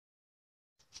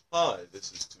Hi,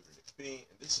 this is Tutor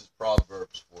and this is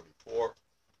Proverbs 44.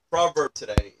 Proverb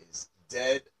today is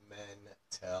dead men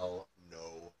tell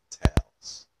no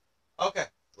tales. Okay,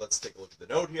 let's take a look at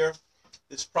the note here.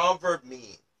 This proverb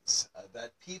means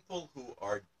that people who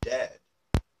are dead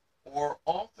or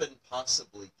often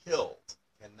possibly killed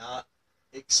cannot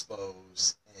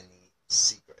expose any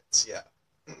secrets. Yeah,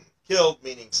 killed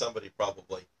meaning somebody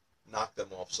probably knocked them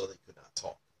off so they could not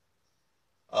talk.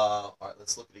 All right,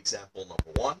 let's look at example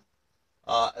number one.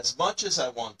 As much as I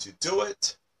want to do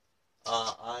it,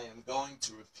 I am going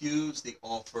to refuse the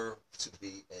offer to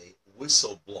be a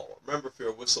whistleblower. Remember, if you're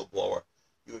a whistleblower,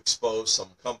 you expose some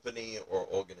company or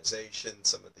organization,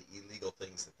 some of the illegal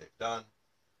things that they've done.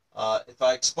 If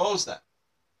I expose them,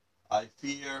 I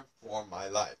fear for my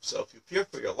life. So if you fear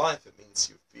for your life, it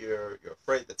means you're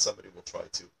afraid that somebody will try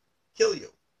to kill you,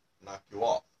 knock you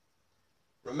off.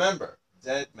 Remember,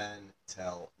 dead men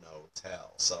tell no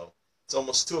tale. So it's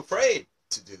almost too afraid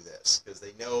to do this because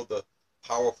they know the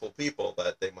powerful people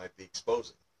that they might be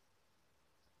exposing.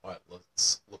 All right,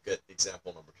 let's look at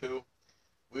example number two.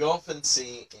 We often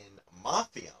see in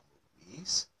mafia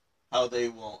movies how they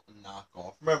will knock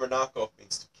off. Remember, knock off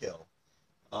means to kill.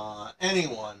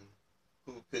 Anyone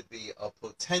who could be a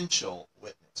potential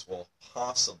witness, well,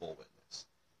 possible witness,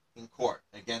 in court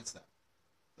against them.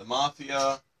 The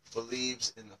mafia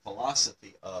believes in the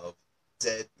philosophy of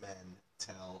dead men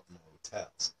tell no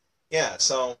tales. Yeah,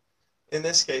 so in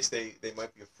this case, they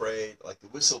might be afraid, like the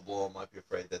whistleblower might be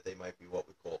afraid that they might be what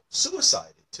we call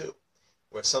suicided too,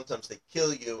 where sometimes they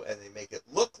kill you and they make it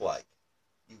look like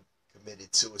you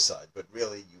committed suicide, but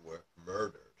really you were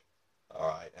murdered. All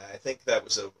right, and I think that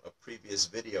was a previous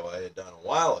video I had done a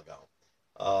while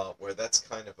ago, where that's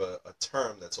kind of a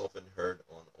term that's often heard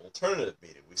on alternative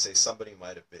media. We say somebody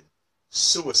might have been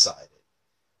suicided.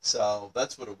 So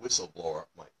that's what a whistleblower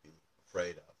might be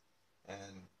afraid of.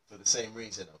 And for the same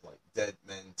reason of like dead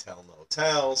men tell no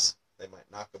tales, they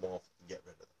might knock them off and get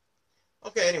rid of them.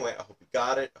 Okay, anyway, I hope you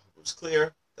got it. I hope it was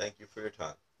clear. Thank you for your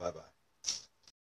time. Bye-bye.